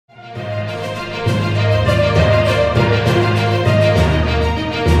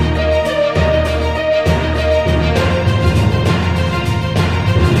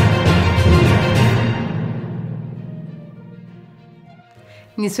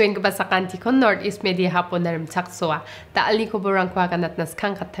Nisweng kebasakan tikon northeast mediahub onarim chaksoa ta ali koborangko akanat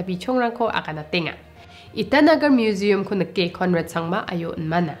naskang katabi chongrangko akanatenga. Itanagar Museum ko nagke Conrad Sangma ayo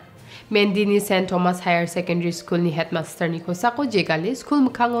mana. Mendini St. Thomas Higher Secondary School ni headmaster ni ko sako jegale school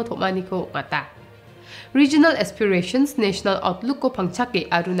mukhango thomani ko ngata. Regional Aspirations National Outlook ko pangchake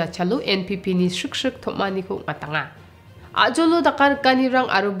Arunachalo NPP ni shrik thomani ko ngatanga. Ajolo dakar kanirang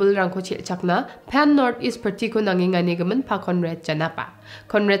arubul rang ko chakna Pan Northeast Party ko nangingani gaman pa Conrad Janapa.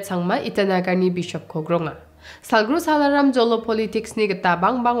 Conrad Sangma itanagar ni Bishop Kogronga. Salgro salaram jolo politics ni gata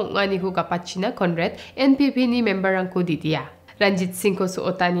bang ngani ko kapachina Conrad NPP ni member rang ko didia. Ranjit Singh ko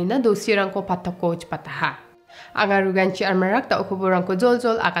suotani na dosi rang ko patoko pataha. Angarugan chi armarak ta ukuburang ko jol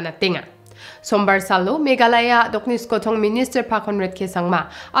akanatenga. Sombar Salo, Meghalaya, Doknis Kotong Minister Pa Conrad Kesangma,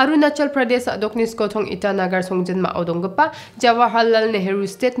 Arunachal Pradesh, Doknis Kotong Itanagar Songjin Ma Odonggapa, Jawaharlal Nehru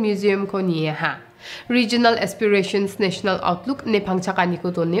State Museum ko niya. Regional Aspirations National Outlook ne pangchakani ko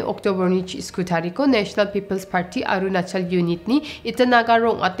done October ni Iskutari ko National People's Party Arunachal Unit ni Itanagar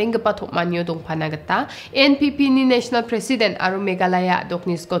rong ateng gapatok manyo dong panagata NPP ni National President Aru Meghalaya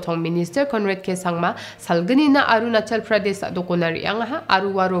Doknis Kotong Minister Conrad Kesangma salgani na Arunachal Pradesh dokonari ang ha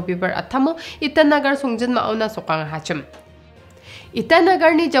aruwaro bibar atamo Itanagar songjin mauna sokang hachim.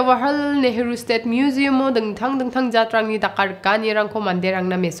 Itanagar ni Jawaharlal Nehru State Museum mo dengtang jatrang ni dakar kanirang ko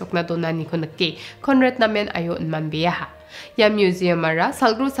manderang na mesok na donani ko nakke Conrad namen ayo man biyaha. Ya museum mara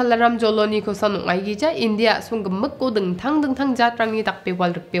salgro salaram joloni ko sanong ay gija India sunggemek ko dengtang jatrang ni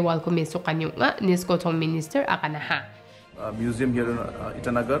dakpewal ko mesok kanyo nga nisko tong minister akanaha. Museum here in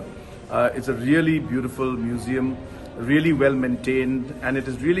Itanagar. It's a really beautiful museum, really well maintained, and it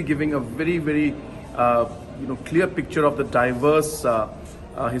is really giving a very clear picture of the diverse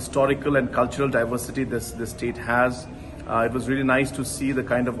historical and cultural diversity this state has. It was really nice to see the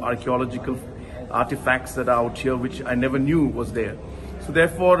kind of archaeological artifacts that are out here, which I never knew was there. So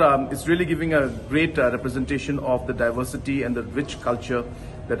therefore, it's really giving a great representation of the diversity and the rich culture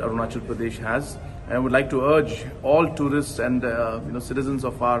that Arunachal Pradesh has. And I would like to urge all tourists and citizens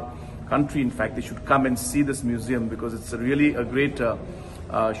of our country, in fact, they should come and see this museum because it's really a great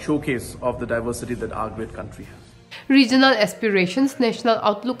showcase of the diversity that our great country has. Regional Aspirations National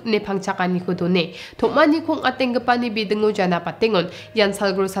Outlook ne pangchakani ko done thomani kong atenggapa ni bidengo jana patengon yan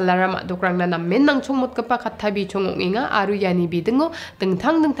salgro salarama dokrang na namen nang chongmot kapa katabi chongong inga aru yani bidengo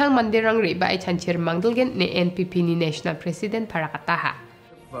dengtang manderang reba ai chancher mangdulgen ne NPP ni National President parakataha.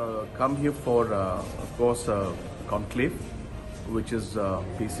 Come here for of course conclave, which is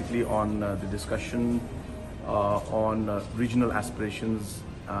basically on the discussion on regional aspirations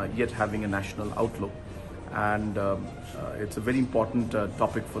yet having a national outlook, and it's a very important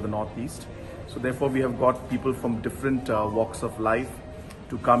topic for the Northeast. So therefore we have got people from different walks of life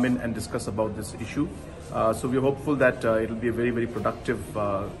to come in and discuss about this issue. So we're hopeful that it will be a very productive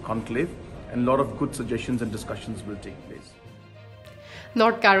conclave, and a lot of good suggestions and discussions will take place.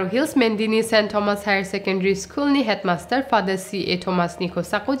 North Garo Hills Mendini St. Thomas Higher Secondary School ni headmaster Father C.A. Thomas ni ko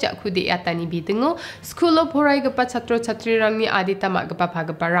sako jakudi atani bidengo school of horay gapa chatro-chatri rang ni aditama gapa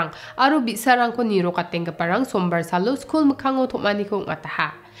pagaparang aru bisarang ko niro kateng gaparang Sombar Salo school mukhango thomani ko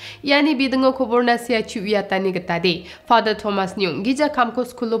ngataha. Yani bidengo koborna siya chuiatani gatade Father Thomas ni gija kamko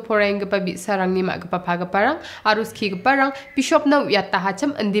school of horay gapa bisarang ni magapa pagaparang aru ski gaparang bishop na uyataha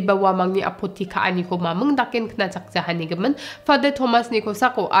cham andiba wamang ni apoti kaani ko mamang daken kna chakjahani gaman Father Thomas ni ko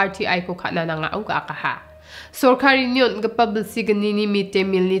sako RTI ko kana nga ang kaakaha. Sorkari nyon gapabel sigani ni midday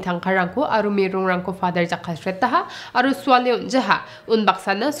meal ni tangkarang ko aru merong rang ko Father Jakasretaha aru swaleon jaha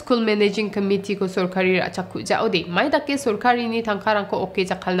unbaksana school managing committee ko sorkari rachaku jaode may dake sorkari ni tangkarang ko okay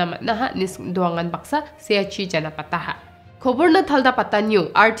jakal naman naha nis duangan baksa siyachi janapataha. Koborna talda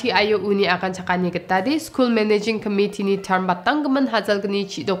patanyo RTI uni akan chakani getade school managing committee ni term batang gaman hazal gani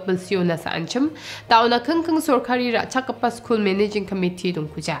chidok belsiyo na sa ancham taona kengkeng sorkari rachakapa school managing committee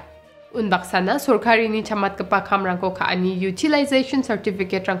dungkuja. Unbaksana sorkari ni chamat kapa kamrang ko kaani utilization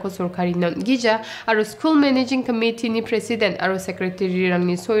certificate rang ko sorkari non gija aru school managing committee ni president aru secretary rang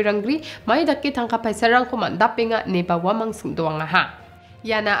ni soirangri mai dakke tangka paisa rang ko mandapenga ne bawamang singdoanga ha.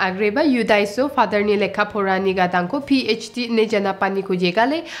 Yana agreba Yudaiso Father ni lekha porani gadang ko PhD ne janapani ko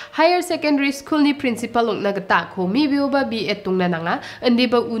jegale higher secondary school ni principal ong nagata ko mi bioba B.Ed tungna nanga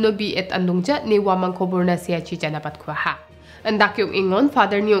andiba uno B.Ed andungja ne wamang koborna siyachi janapat ko ha. Andak yung ingon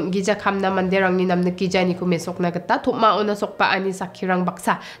Father niyong gija kam na manderang ni nam nakija ni kumesok na gata tukmao na sokpa ani sakirang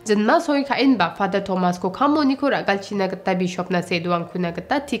baksa janma soy kain ba Father Thomas ko kamo ni ko ragal china gata bishop na seduang kuna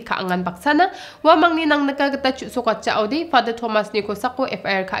gata ti kaangan baksa na wamang ni nang nakagata chusok at odi Father Thomas ni ko sako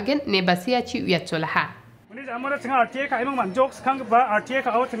FIR kagen ne basiya chi uyatcholaha. Muni amara tanga RTA ka imang manjok skang ba RTA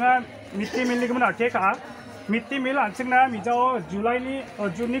ka au tanga mitti milli gman RTA ka Mitti mil ansing na mijo July ni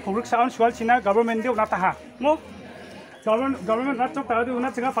June ni kuruk saun sual China government dia unata ha. Mo government rat chok tadu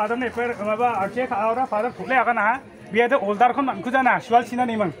unat singa father ne per maba arche ka aura father khule akan ha. Biar ada older kon man kujana sual China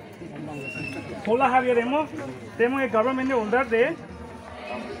ni mang. Hola ha biar demo e government ni older de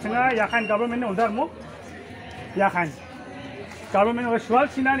singa yakan government ni older mo yakan government o sual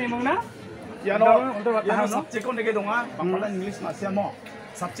China ni mang na. Ya no subject kon deke donga bangla English masya mo.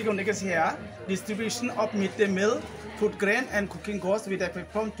 Subject on the distribution of midday meal, food grain and cooking costs with effect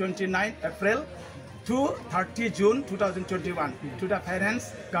from 29 April to 30 June 2021 to the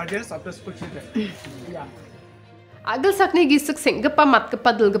parents, guardians of the school children. Yeah. Agal sakni gisuk senggapa mat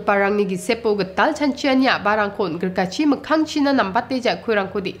kepadul geparang ni gisepo getal chancianya barang kon gerkachi mekhang china nambate ja kurang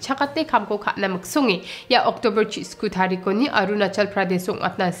kodi chakate kamko khana muksungi ya October chi skut hari koni Arunachal Pradesh ong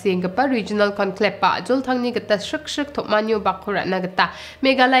atna senggapa regional conclave pa jol thangni gata shrik thopmanyo bakhura na gata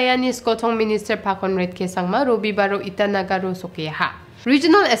Meghalaya ni skotong minister Pakon Red Kesangma Robibaro Itanagaro sokeha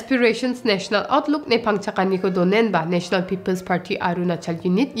Regional Aspirations National Outlook ne pangchakani ko donen ba National People's Party Arunachal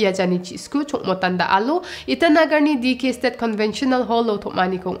Unit yajani chi sku chokmotanda alo Itanagarni DK State Conventional Hall lo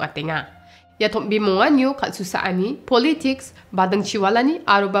thopmani kong atenga ya thombi monganyo khatsusaani politics badang chiwalani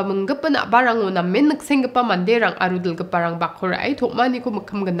aruba munggapana barango na mennak senggapa manderang arudul geparang bakhora ai thopmani ko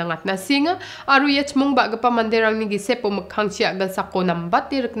mukham ganangat na singa aru yachmong ba gapa manderang ni gisepo mukhang chia gal sakko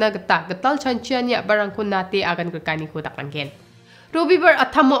nambate rikna gata gatal chanchiania barang ko nate agan gakani ko takanggen Robibar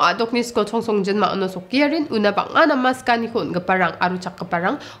athamo adok ni sko chongsong jenma ono sokiarin una banga namas kani kon gaparang aru chak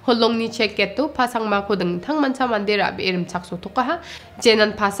gaparang holong ni cheketo pasang ma ko deng thang mancha mandera be irim chak so tokaha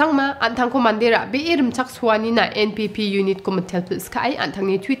jenan pasang ma anthang ko mandera be irim chak swani na NPP unit ko metel pils kai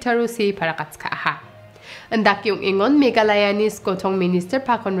anthang ni Twitter ro se parakat ka ha Andak yung ingon Meghalaya ni skotong minister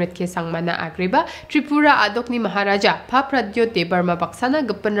Pakon Red Kesangmana agriba Tripura adok ni Maharaja Papradyo Debarma baksana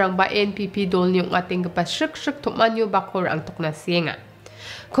gapanrang ba NPP dol ni yung ating gapa shrik thopmanyo bakhor ang tokna sienga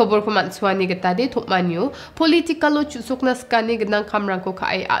Kobor kumanswani gatade thopmanyo politikalo chusok na skani gnang kamrang ko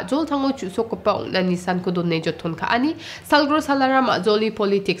kai ajol thango chusok ko pa na nisan ko don nejoton ka ani salgro salaram ajoli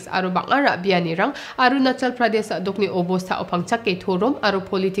politics aru bangara biani rang Arunachal Pradesh adokni obosta opangchake thorom aru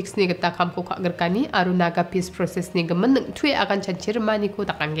politics ni gata kam ko kani aru naga peace process ni gaman thue akan chanchirmani ko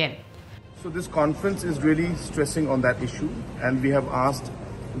takanggen So this conference is really stressing on that issue, and we have asked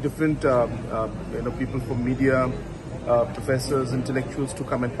different people from media, professors, intellectuals to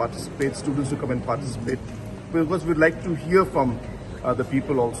come and participate, students to come and participate, because we'd like to hear from the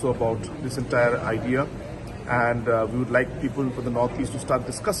people also about this entire idea, and we would like people for the Northeast to start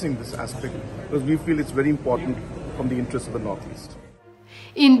discussing this aspect, because we feel it's very important from the interests of the Northeast.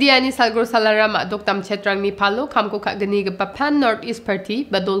 India ni salgro salarama doktam chetrang ni palo kamko kagani gapa Pan Northeast Party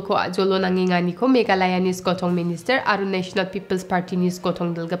badol ko ajolo nangingani ko Meghalaya ni skotong minister aru National People's Party ni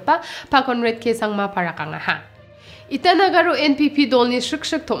skotong dalgapa Pakon Red Kesangma parakanga ha Itanagaro NPP dol ni shrik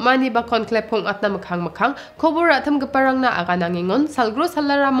thopmani ba conclave kong atna makhang kobora atham gaparang na aga nangingon salgro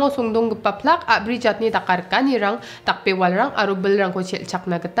salaramo songdong gapa plak abrijat ni takarkani rang takpe walrang aru belrang ko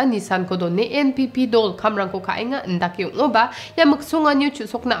chelchakna gata nisan ko don ni NPP dol kamrang ko kainga ndaki ngoba ya maksunganyo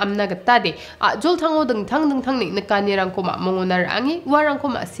chusok na amna gata de ajol thango dengthang ni nakani rang ko ma mongonar angi warang ko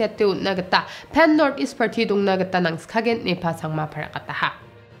ma siate na gata Pan Northeast Party dong na gata nang skagen ne pasang ma parakata ha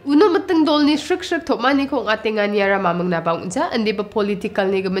Uno mateng dol ni shrik thopmani ko atingan yara mamang nabaungja andi ba political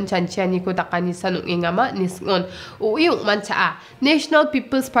ni gaman chanchiani ko takani sanung ingama nisngon uyung mancha National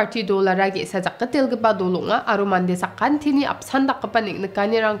People's Party dolaragi sa jakatel gaba dolonga aru mande sakkan tini apsanda kapanik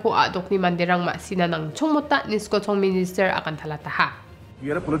nakani rang ko adok ni manderang ma sinanang chongmota nisko chong minister akan talataha We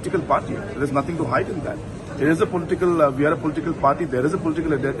are a political party. There is nothing to hide in that. We are a political party. There is a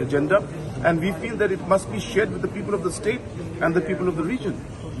political agenda, and we feel that it must be shared with the people of the state and the people of the region.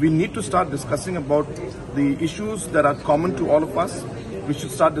 We need to start discussing about the issues that are common to all of us. We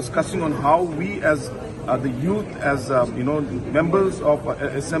should start discussing on how we, as the youth, as members of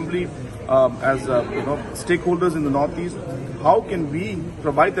assembly, as stakeholders in the Northeast, how can we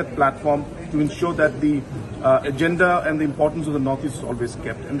provide that platform to ensure that the agenda and the importance of the Northeast is always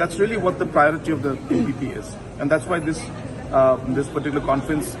kept. And that's really what the priority of the NPP is. And that's why this particular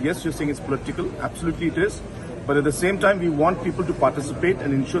conference, yes, you're saying it's political, absolutely it is. But at the same time, we want people to participate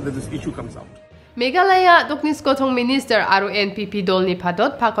and ensure that this issue comes out. Meghalaya dokni skotong minister aru NPP dol ni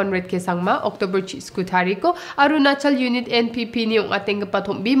padot Pakon Red Kesangma October chi skutari ko Arunachal unit NPP ni ong ating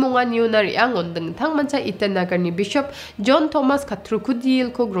pathom bimongan niyo na riangon dengthang mancha Itanagar ni Bishop John Thomas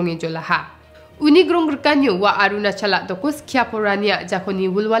Katrukudil ko grongi jolaha Unigrong rekanyo wa Arunachala dokus Kyaporania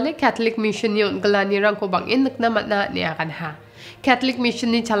jakoni wulwale Catholic Mission yon galani rang ko bangin naknamat na ni akan ha Catholic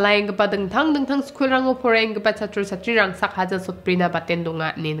Mission ni chalayang gapa dengthang school rango poreng gapa chatro chatri rang sak haja sotprina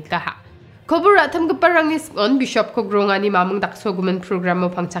batendonga ni nakaha Kobura tham geparangnis on Bishop ko grongani mamung dakso gumen program mo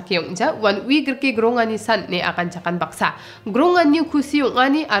pangchakyongja 1 week gerke grongani san ne akan cakan baksa grongani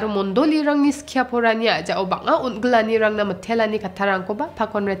kusiyongani aru mondoli rangni skyaporania ja obanga unglani rangna matelani katarang ko ba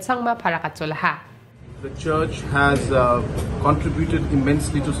pakonret sangma parakacholaha. The church has contributed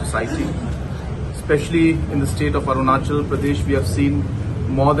immensely to society, especially in the state of Arunachal Pradesh. We have seen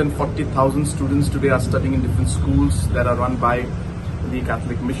more than 40,000 students today are studying in different schools that are run by the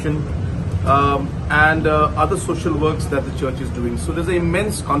Catholic Mission. And other social works that the church is doing. So there's an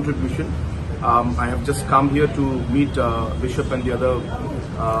immense contribution. I have just come here to meet Bishop and the other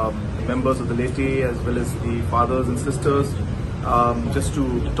members of the laity as well as the fathers and sisters, just to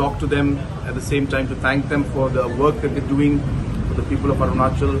talk to them, at the same time to thank them for the work that they're doing for the people of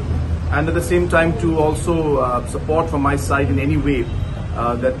Arunachal, and at the same time to also support from my side in any way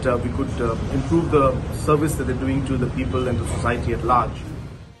that we could improve the service that they're doing to the people and the society at large.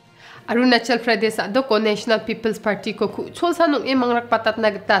 Arunachal Pradesh adoko National People's Party ko ku cholsanong imangrak patat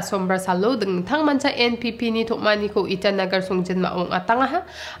nagta sombra salo deng thangmancha NPP ni thokmani ko itanagar songjen maong atangaha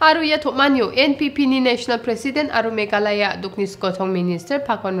aru ya thokmanyo NPP ni National President aru Meghalaya duknis kothong Minister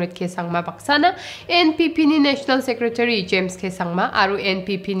Pakonret Kesangma baksana NPP ni National Secretary James Kesangma aru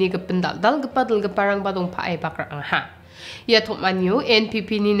NPP ni gependal dal gepadal geparang badong paai bakrang ha. Ya thokmanyo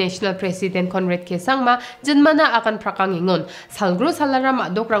NPP ni National President Conrad Kesangma jenmana akan prakangingon salgro salaram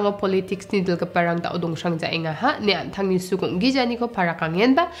adokrango politics ni dilgeparang da odong sangja enga ha ne anthangni sugong gijani ko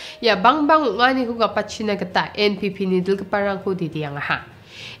parakangen ba ya bangbang ngani ko gapachina geta NPP ni dilgeparang ko didiang ha.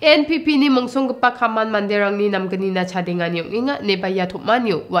 NPP ni mongsong gepa kaman manderang ni namgani na chadingani inga ne ba ya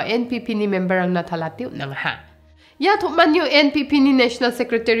thokmanyo wa NPP ni memberang na thalatiu nang ha. Ya thokmanyo NPP ni National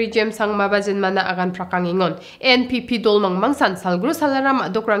Secretary James Sangma bajen mana akan prakangingon NPP dolmang mangsan salgro salaram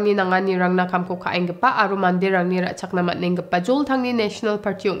adokrang ni nangani rang na kamko kaeng gepa aru mandirang ni rachak namat neng gepa jol thang ni National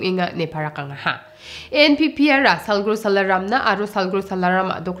Party ong inga ne parakang ha. NPP ara salgro salaram na aru salgro salaram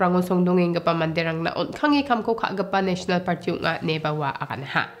adokrang songdong eng gepa mandirang na on khangi kamko ka gepa National Party ong ne bawa akan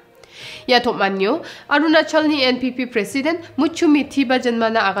ha. Ya thokmanyo Arunachal ni NPP President muchumi thiba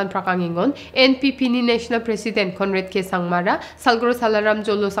janmana akan prakangingon NPP ni National President Conrad Kesangmara salgro salaram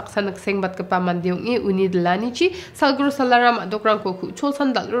jolo saksanak sengbat kepa mandiong e unidlani chi salgro salaram adokrang ko ku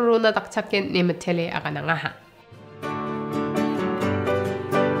cholsan dalrona dakchaken nemetele akan ngaha.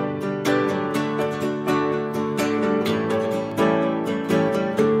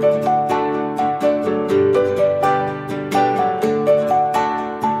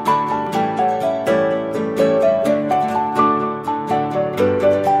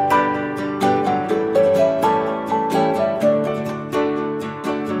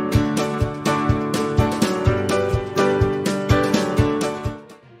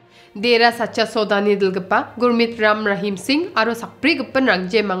 Dera sacha sodani dilgepa Gurmit Ram Rahim Singh aro sakpri gepen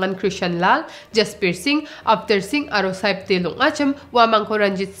rangje mangan Krishan Lal Jaspir Singh Avtar Singh aro Saib Telung acham wa mangko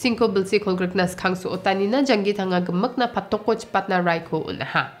Ranjit Singh ko bilsi kolgriknas khangsu otanina jangi thanga gemak na patoko cepat na raiko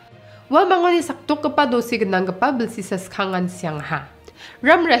unaha wa mangoni saktok gepa dosi genang gepa bilsi saskhangan siang ha.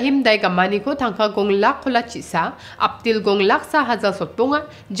 Ram Rahim dai gamani ko thangka gong lak khola chisa Abdil gong laksa hazal sot bonga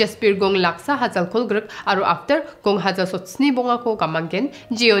Jaspir gong laksa hazal kolgrek aru after gong hazal sot sni bonga ko gamangen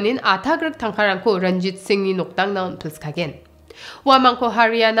jionin atha grek thangkarang ko Ranjit Singh ni noktang naun pilskagen Wamangko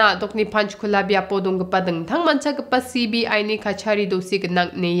Haryana dokni Panchkula biapo dong gepa deng thang mancha gepa CBI ni kachari dosi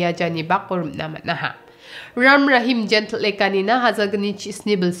genang neya jani bakorum namat naha Ram Rahim gentle lekanina hazagni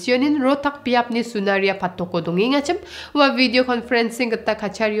chisni bilsionin rotak piap ni sunaria patoko donging acham wa video conferencing geta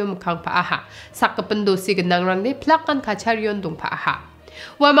kacharyo mukhang paaha sakkapen dosi genang rangne plakan kacharyon dong paaha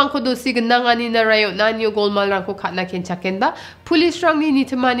wa mangko dosi genang ani na rayo nanyo golmal rangko khatna kenchaken ba police rangni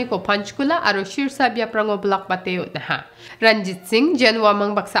nitemani ko Panchkula aro shirsa biap rango blak bateo naha Ranjit Singh jen wa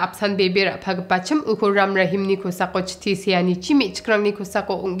mang baksa apsan bebera phagpacham uko Ram Rahim ni ko sako chti siani chimi chkrang ni ko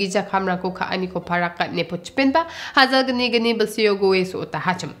sako ungija khamra ko khaani ko parakat ne pochpen ba hazal gni gni bilsiyo goe so ta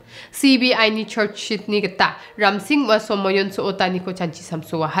hacham CBI ni church shit ni gata Ram Singh wa somoyon so otani ko chanchi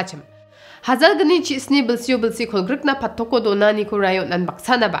samso wa hacham Hazal gani chisni bilsiyo bilsi kolgrik na patoko dona ni ko rayo nan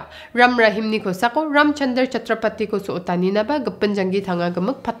baksana ba Ram Rahim ni ko sako Ramchandar Chhatrapati ko so otani na ba gepen jangi thanga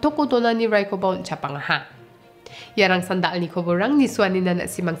gemak patoko dona ni rai ko baun chapang ha Yarang sandal ni koborang ni suani na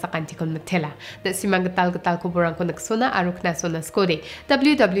simang sakanti kon matela na simang getal koborang ko naksona aruk na sona skore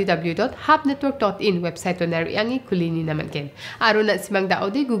www.hubnetwork.in website to nari yangi kulini naman ken aro na simang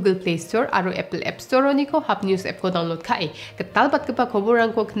daode Google Play Store aro Apple App Store ni ko Hub News app ko download kai getal bat kepa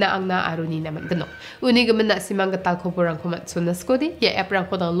koborang ko kna ang na aro ni naman gano uni gaman na simang getal koborang ko matsona skore ya app rang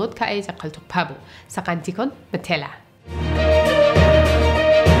ko download kai jakal tok pabo sakanti kon matela